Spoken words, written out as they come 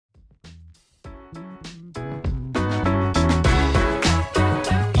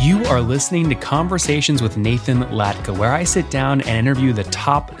are listening to Conversations with Nathan Latka, where I sit down and interview the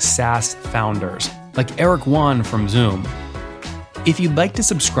top SaaS founders, like Eric Wan from Zoom. If you'd like to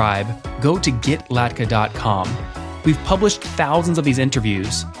subscribe, go to getlatka.com. We've published thousands of these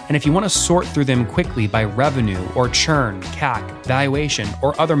interviews, and if you want to sort through them quickly by revenue or churn, CAC, valuation,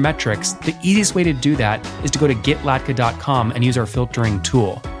 or other metrics, the easiest way to do that is to go to getlatka.com and use our filtering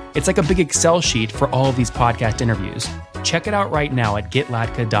tool. It's like a big Excel sheet for all of these podcast interviews. Check it out right now at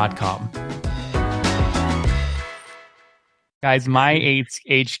getlatka.com. Guys, myhq.in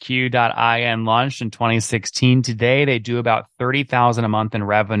launched in 2016. Today, they do about $30,000 a month in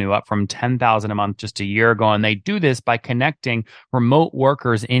revenue, up from $10,000 a month just a year ago. And they do this by connecting remote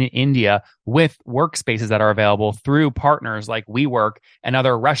workers in India with workspaces that are available through partners like WeWork and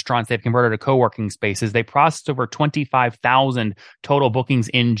other restaurants they've converted to co-working spaces. They processed over 25,000 total bookings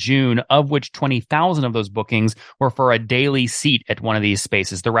in June, of which 20,000 of those bookings were for a daily seat at one of these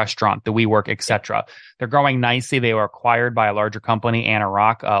spaces, the restaurant, the WeWork, etc. They're growing nicely. They were acquired by a larger company,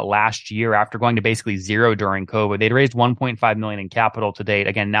 Anurag, last year after going to basically zero during COVID. They'd raised $1.5 million in capital to date.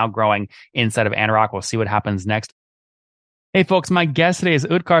 Again, now growing inside of Anurag. We'll see what happens next. Hey, folks, my guest today is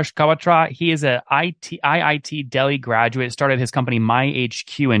Utkarsh Kawatra. He is a IIT Delhi graduate, started his company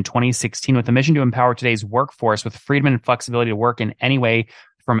MyHQ in 2016 with a mission to empower today's workforce with freedom and flexibility to work in any way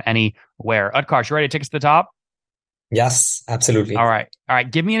from anywhere. Utkarsh, you ready to take us to the top? Yes, absolutely. All right.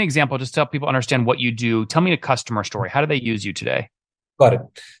 Give me an example just to help people understand what you do. Tell me a customer story. How do they use you today? Got it.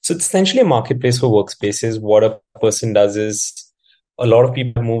 So it's essentially a marketplace for workspaces. What a person does is a lot of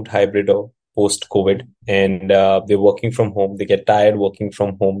people moved hybrid or post-COVID and they're working from home. They get tired working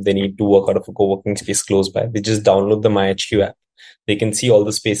from home. They need to work out of a co-working space close by. They just download the MyHQ app. They can see all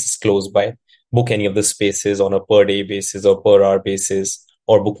the spaces close by, book any of the spaces on a per day basis or per hour basis,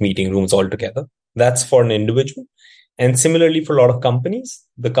 or book meeting rooms altogether. That's for an individual. And similarly, for a lot of companies,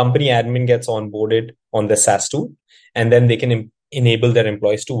 the company admin gets onboarded on the SaaS tool, and then they can enable their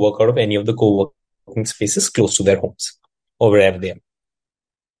employees to work out of any of the co-working spaces close to their homes or wherever they are.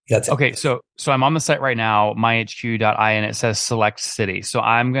 That's it. Okay, so I'm on the site right now, myhq.in. It says select city. So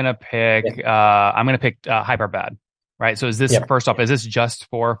I'm gonna pick Hyderabad, right? So is this first off? Is this just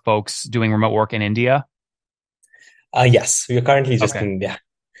for folks doing remote work in India? Yes, we are currently just in India.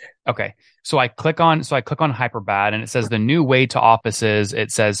 Okay. So I click on Hyperbat and it says the new way to offices.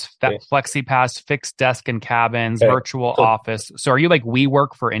 It says FlexiPass, fixed desk and cabins, virtual office. So are you like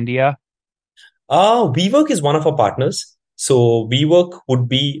WeWork for India? WeWork is one of our partners. So WeWork would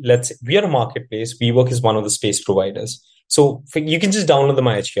be, we are a marketplace. WeWork is one of the space providers. So you can just download the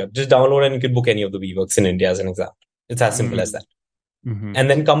MyHQ app. Just download and you can book any of the WeWorks in India as an example. It's as simple as that. Mm-hmm. And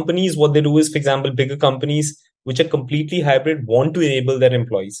then companies, what they do is, for example, bigger companies, which are completely hybrid, want to enable their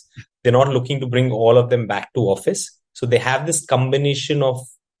employees. They're not looking to bring all of them back to office. So they have this combination of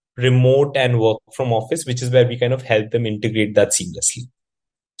remote and work from office, which is where we kind of help them integrate that seamlessly.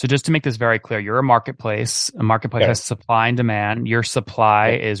 So just to make this very clear, you're a marketplace. A marketplace has supply and demand. Your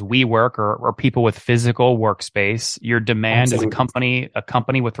supply is WeWork or people with physical workspace. Your demand is a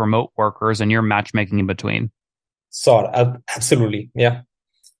company with remote workers, and you're matchmaking in between. Absolutely. Yeah.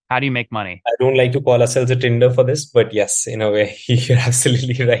 How do you make money? I don't like to call ourselves a Tinder for this, but yes, in a way, you're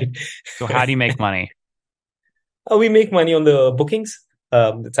absolutely right. So how do you make money? We make money on the bookings.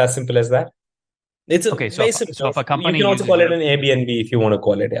 It's as simple as that. It's so if a company, you can also call it an Airbnb if you want to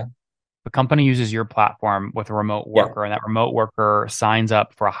call it. Yeah. If a company uses your platform with a remote worker, and that remote worker signs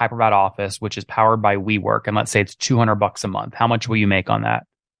up for a Hyperbat office, which is powered by WeWork, and let's say it's $200 a month, how much will you make on that?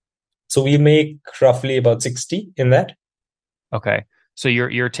 So we make roughly about 60 in that. Okay. So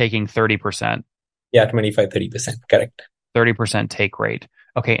you're taking 30%. Yeah, 25-30%. Correct. 30% take rate.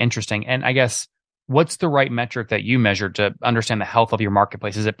 Okay, interesting. And I guess what's the right metric that you measure to understand the health of your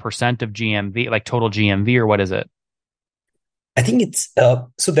marketplace? Is it percent of GMV, like total GMV, or what is it? I think it's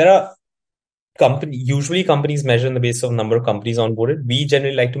so there are usually companies measure in the basis of number of companies onboarded. We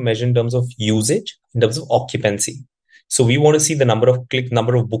generally like to measure in terms of usage, in terms of occupancy. So we want to see the number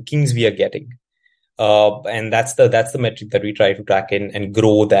of bookings we are getting. And that's the metric that we try to track and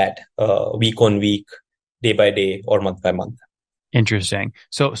grow that week on week, day by day, or month by month. Interesting.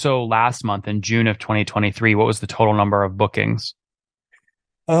 So last month in June of 2023, what was the total number of bookings?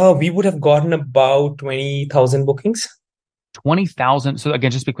 We would have gotten about 20,000 bookings. 20,000. So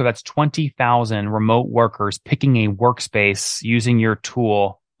again, just because that's 20,000 remote workers picking a workspace using your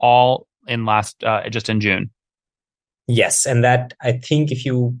tool all in just in June. Yes. And that, I think if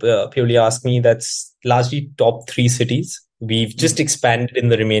you purely ask me, that's largely top 3 cities. We've just expanded in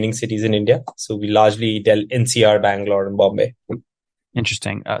the remaining cities in India. So we largely dealt NCR, Bangalore, and Bombay.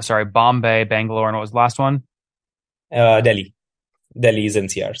 Interesting. Bombay, Bangalore, and what was the last one? Delhi. Delhi's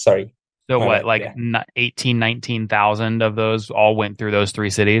NCR. Sorry, So my what, bad. like Yeah, 18, 19,000 of those all went through those three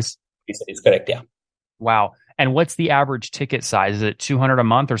cities? it's correct. Yeah. Wow. And what's the average ticket size? Is it 200 a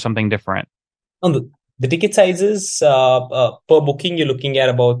month or something different? On the ticket sizes per booking, you're looking at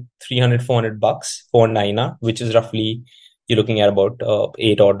about 300, $400 for niner, which is roughly you're looking at about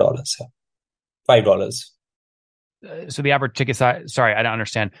 $8 odd, $5. So the average ticket size, sorry, I don't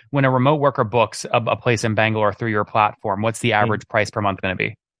understand. When a remote worker books a place in Bangalore through your platform, what's the average price per month going to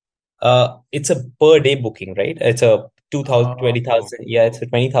be? It's a per day booking, right? It's a 2,000, Oh, 20,000. Yeah, it's a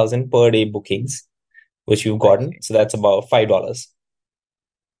 20,000 per day bookings, which you've I gotten. see. So that's about $5.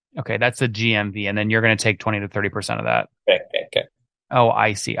 Okay, that's the GMV, and then you're going to take 20 to 30% of that. Correct, correct, correct. Oh,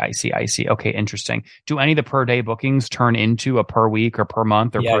 I see, I see, I see. Okay, interesting. Do any of the per day bookings turn into a per week or per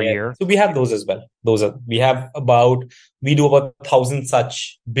month or Yeah, per yeah. year? So we have those as well. We do about 1,000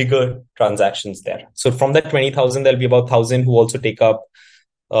 such bigger transactions there. So from that 20,000, there'll be about 1,000 who also take up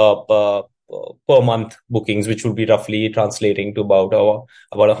per month bookings, which would be roughly translating to about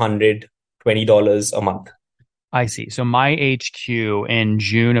 $120 a month. I see. So my HQ in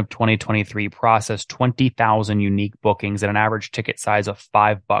June of 2023 processed 20,000 unique bookings at an average ticket size of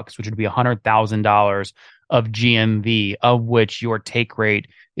 $5, which would be $100,000 of GMV, of which your take rate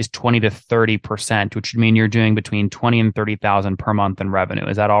is 20 to 30%, which would mean you're doing between 20 and 30,000 per month in revenue.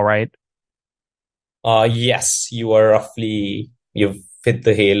 Is that all right? Yes, you've hit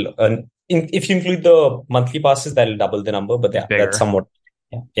the hail. And if you include the monthly passes, that'll double the number. But It's yeah, that's bigger. somewhat,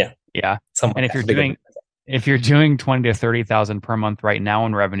 yeah, Yeah. somewhat And bigger. if you're doing 20 to 30,000 per month right now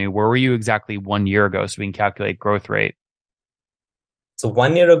in revenue, where were you exactly 1 year ago so we can calculate growth rate? So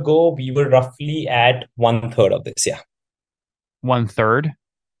 1 year ago, we were roughly at one third of this. Yeah. One third?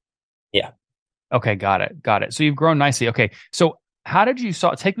 Yeah. Okay, got it. Got it. So you've grown nicely. Okay. So how did you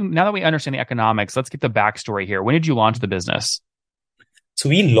saw take now that we understand the economics, let's get the backstory here. When did you launch the business? So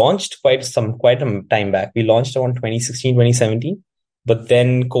we launched quite a time back. We launched around 2016, 2017, but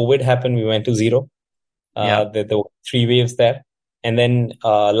then COVID happened. We went to zero. Yeah. There were three waves there. And then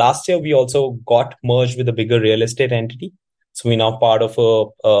last year, we also got merged with a bigger real estate entity. So we're now part of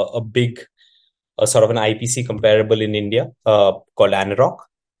a big, sort of an IPC comparable in India called Anarok.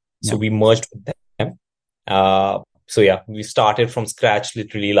 So Yeah. we merged with them. Uh, so yeah, we started from scratch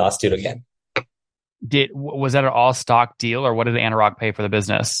literally last year again. Was that an all stock deal or what did Anurag pay for the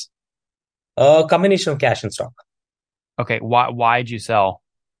business? A combination of cash and stock. Okay. Why'd you sell?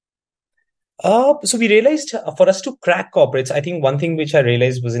 So we realized for us to crack corporates, I think one thing which I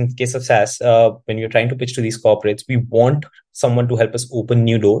realized was in case of SaaS, when you're trying to pitch to these corporates, we want someone to help us open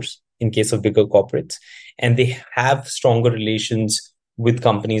new doors in case of bigger corporates, and they have stronger relations with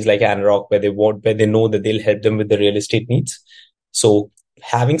companies like Anrock where they know that they'll help them with the real estate needs. So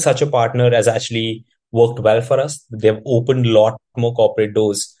having such a partner has actually worked well for us. They've opened a lot more corporate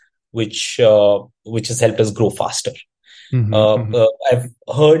doors, which has helped us grow faster. I've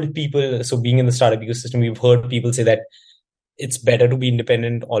heard people, so being in the startup ecosystem, we've heard people say that it's better to be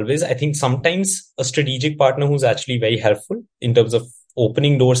independent always. I think sometimes a strategic partner who's actually very helpful in terms of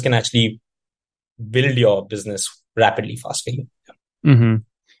opening doors can actually build your business rapidly, fast for you. Mm-hmm.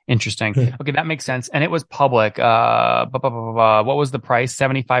 Interesting. Okay, that makes sense. And it was public. What was the price?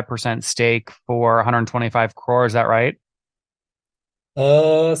 75% stake for 125 crore. Is that right?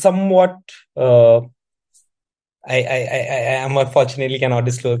 Somewhat. I am unfortunately cannot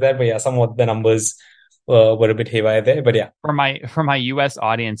disclose that, but yeah, somewhat the numbers were a bit haywire there. But yeah, For my US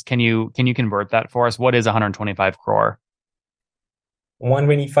audience, can you convert that for us? What is 125 crore?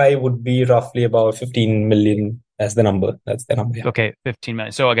 125 would be roughly about 15 million. That's the number. That's the number. Yeah. Okay, 15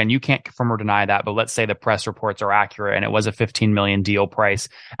 million. So again, you can't confirm or deny that, but let's say the press reports are accurate and it was a 15 million deal price.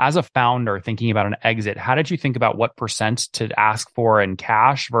 As a founder thinking about an exit, how did you think about what percent to ask for in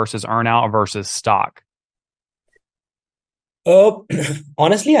cash versus earnout versus stock? Uh,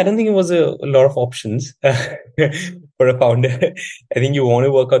 Honestly, I don't think it was a lot of options for a founder. I think you want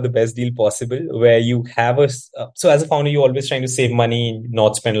to work out the best deal possible where you have so as a founder, you're always trying to save money,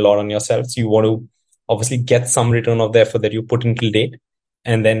 not spend a lot on yourself. So you want to obviously get some return of the effort that you put in till date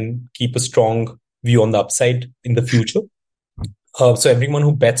and then keep a strong view on the upside in the future. So everyone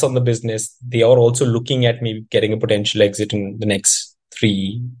who bets on the business, they are also looking at maybe getting a potential exit in the next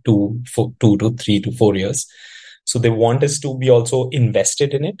 2 to 3 to 4 years. So they want us to be also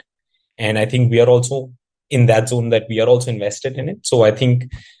invested in it. And I think we are also in that zone that we are also invested in it. So I think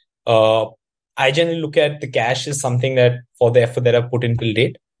uh, I generally look at the cash as something that for the effort that I've put in till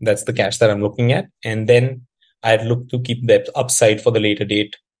date, that's the cash that I'm looking at. And then I'd look to keep the upside for the later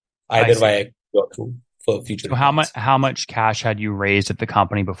date, I either see. via equity or through for future So how much returns. how much cash had you raised at the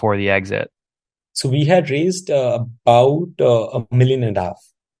company before the exit? So we had raised about 1.5 million.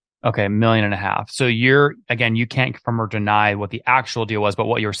 Okay, 1.5 million. So again, you can't confirm or deny what the actual deal was, but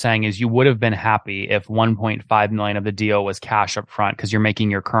what you're saying is you would have been happy if 1.5 million of the deal was cash up front because you're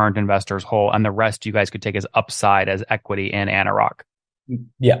making your current investors whole and the rest you guys could take as upside as equity in Anarok.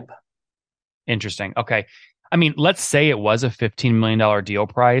 Yeah. Interesting. Okay. I mean, let's say it was a $15 million deal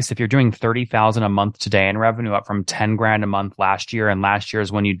price. If you're doing 30,000 a month today in revenue up from 10 grand a month last year, and last year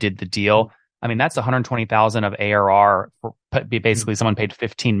is when you did the deal, I mean, that's 120,000 of ARR. Basically, someone paid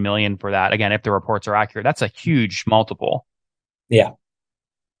 15 million for that. Again, if the reports are accurate, that's a huge multiple. Yeah.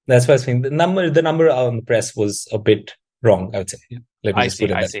 That's what I was saying. The number on the press was a bit wrong, I would say. Yeah. Let me I just see.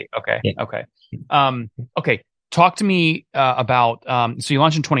 put it I that. see. Okay. Yeah. Okay. Okay. Talk to me about so you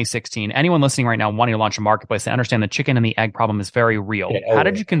launched in 2016. Anyone listening right now wanting to launch a marketplace, they understand the chicken and the egg problem is very real. Yeah. How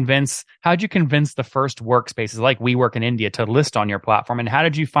did you convince the first workspaces like WeWork in India to list on your platform? And how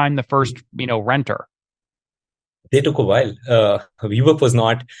did you find the first, renter? They took a while. WeWork was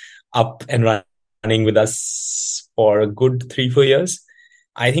not up and running with us for a good 3-4 years.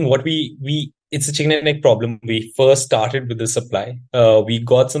 I think what it's a chicken and egg problem. We first started with the supply. We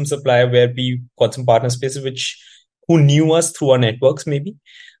got some supply where we got some partner spaces who knew us through our networks, maybe.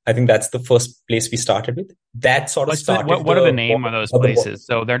 I think that's the first place we started with. That sort of started What are the name of those places?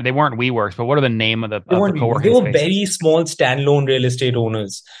 So they weren't WeWorks, but what are the name of the they co-working were spaces? very small standalone real estate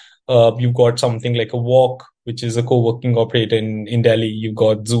owners. You've got something like a Walk, which is a co-working operator in Delhi. You've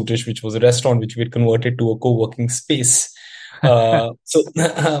got Zootish, which was a restaurant which we had converted to a co-working space. So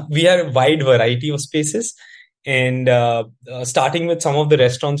we had a wide variety of spaces, and starting with some of the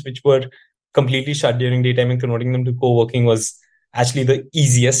restaurants which were completely shut during daytime and converting them to co-working was actually the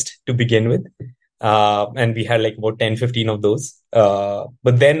easiest to begin with. And we had like about 10-15 of those.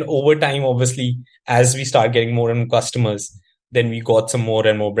 But then over time, obviously, as we start getting more and more customers, then we got some more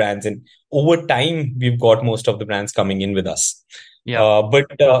and more brands. And over time, we've got most of the brands coming in with us. Yeah. But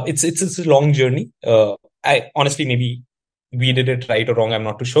it's a long journey. I honestly, maybe we did it right or wrong, I'm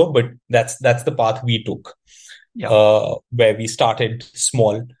not too sure, but that's the path we took. Yeah. Where we started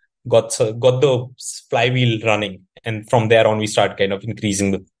small, got the flywheel running, and from there on, we start kind of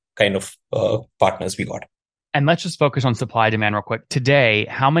increasing the kind of partners we got. And let's just focus on supply demand real quick. Today,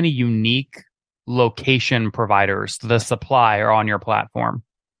 how many unique location providers, the supply, are on your platform?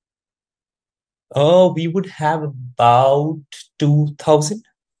 We would have about 2,000.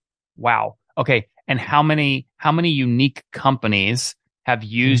 Wow. Okay. And how many unique companies have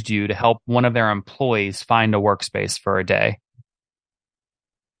used you to help one of their employees find a workspace for a day?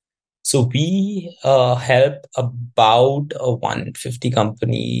 So we help about 150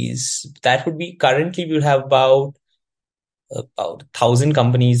 companies. That would be currently we would have about 1,000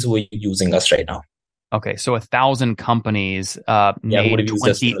 companies who are using us right now. Okay, so 1,000 companies who would made have used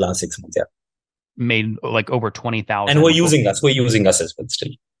us in 20 the last 6 months. Yeah, made like over 20,000. and who are using us. Who are using us as well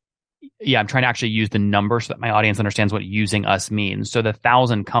still. Yeah, I'm trying to actually use the number so that my audience understands what using us means. So the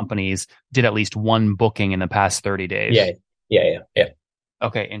 1,000 companies did at least one booking in the past 30 days. Yeah.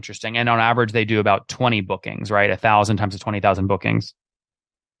 Okay, interesting. And on average, they do about 20 bookings, right? 1,000 times 20,000 bookings.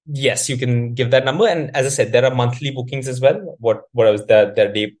 Yes, you can give that number. And as I said, there are monthly bookings as well. What I was their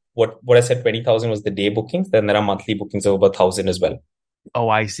day. What I said 20,000 was the day bookings. Then there are monthly bookings of over 1,000 as well. Oh,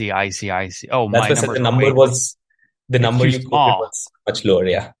 I see. Oh, That's my why I said numbers the are number was the it's number too you quoted small. was much lower.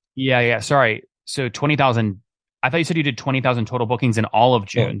 Yeah. Yeah. Sorry. So 20,000. I thought you said you did 20,000 total bookings in all of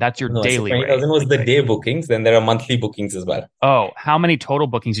June. That's your No, I said daily rate. 20,000 was the day bookings. Then there are monthly bookings as well. Oh, how many total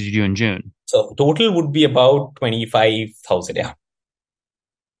bookings did you do in June? So total would be about 25,000. Yeah.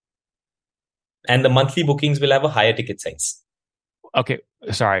 And the monthly bookings will have a higher ticket size. Okay.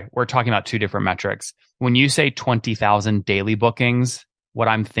 Sorry. We're talking about two different metrics. When you say 20,000 daily bookings, what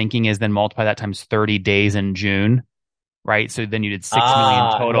I'm thinking is then multiply that times 30 days in June, right? So then you did 6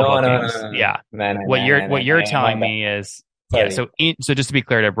 million total bookings. No. Yeah. What you're telling me is, yeah. Sorry. So just to be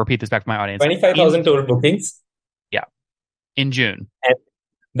clear, to repeat this back to my audience, 25,000 total bookings. Yeah. In June. And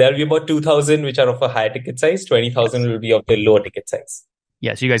there'll be about 2,000 which are of a higher ticket size. 20,000 will be of the lower ticket size.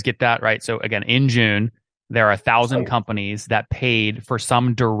 Yeah. So you guys get that, right? So again, in June, there are 1,000 companies that paid for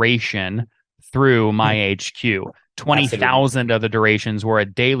some duration through my HQ. 20,000 of the durations were a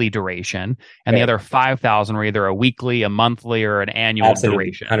daily duration, and the other 5,000 were either a weekly, a monthly, or an annual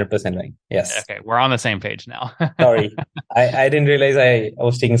duration. 100% right. Yes. Okay, we're on the same page now. Sorry, I didn't realize I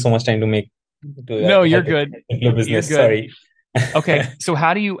was taking so much time to make. No, you're good. Business. You're good. Sorry. Okay, so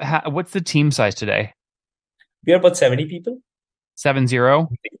what's the team size today? We are about 70 people. 70?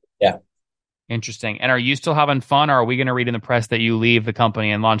 Yeah. Interesting. And are you still having fun, or are we going to read in the press that you leave the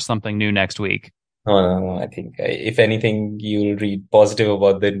company and launch something new next week? No, no, no. I think if anything, you'll read positive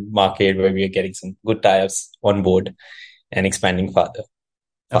about the market where we are getting some good tie-ups on board and expanding Okay,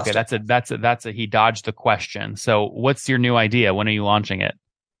 faster. that's a he dodged the question. So what's your new idea? When are you launching it?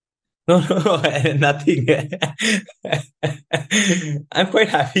 No, no, nothing. I'm quite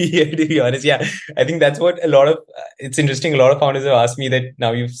happy here, to be honest. Yeah, I think that's what a lot of, it's interesting. A lot of founders have asked me that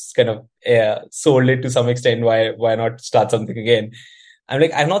now you've kind of sold it to some extent. Why not start something again? I'm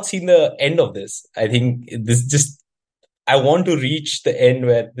like, I've not seen the end of this. I think this just, I want to reach the end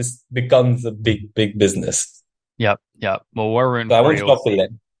where this becomes a big, big business. Yep, yep. Well, we're rooting So I for won't you. We'll stop see. till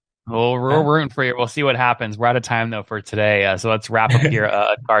then. Well, we're Huh? rooting for you. We'll see what happens. We're out of time though for today. So let's wrap up here,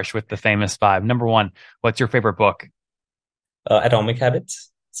 Karsh, with the famous five. Number one, what's your favorite book? Atomic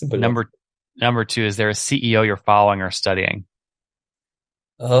Habits. Simple one. Number number two, is there a CEO you're following or studying?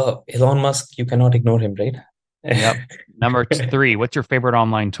 Elon Musk, you cannot ignore him, right? Yep. Number three, what's your favorite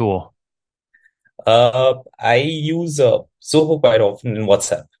online tool? I use Zoho quite often in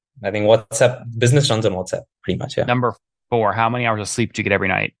WhatsApp. I think WhatsApp business runs on WhatsApp pretty much. Yeah, Number four, how many hours of sleep do you get every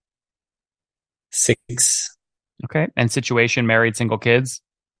night? 6, Okay. And situation, married, single kids?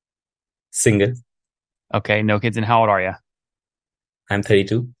 single. Okay. No kids. And how old are you? I'm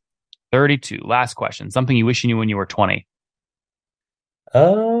 32. 32. Last question. Something you wish you knew when you were 20.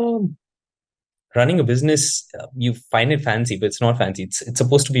 Um, Running a business, you find it fancy, but it's not fancy. It's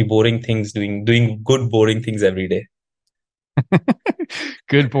supposed to be boring things, doing good boring things every day.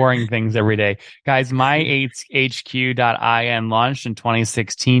 Good boring things every day. Guys, myHQ.in launched in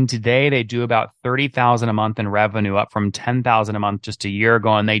 2016. Today they do about 30,000 a month in revenue, up from 10,000 a month just a year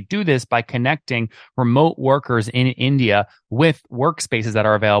ago. And they do this by connecting remote workers in India with workspaces that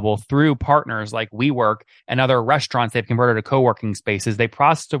are available through partners like WeWork and other restaurants they've converted to co-working spaces. They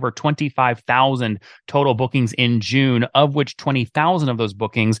processed over 25,000 total bookings in June, of which 20,000 of those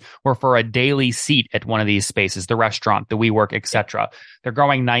bookings were for a daily seat at one of these spaces, the restaurant, the WeWork, etc. They're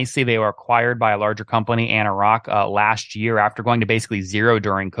growing nicely. They were acquired by a larger company, Anarock, last year after going to basically zero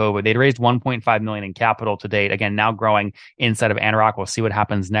during COVID. They'd raised 1.5 million in capital to date. Again, now growing inside of Anarock. We'll see what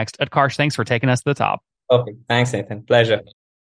happens next. Utkarsh, thanks for taking us to the top. Okay, thanks, Nathan. Pleasure.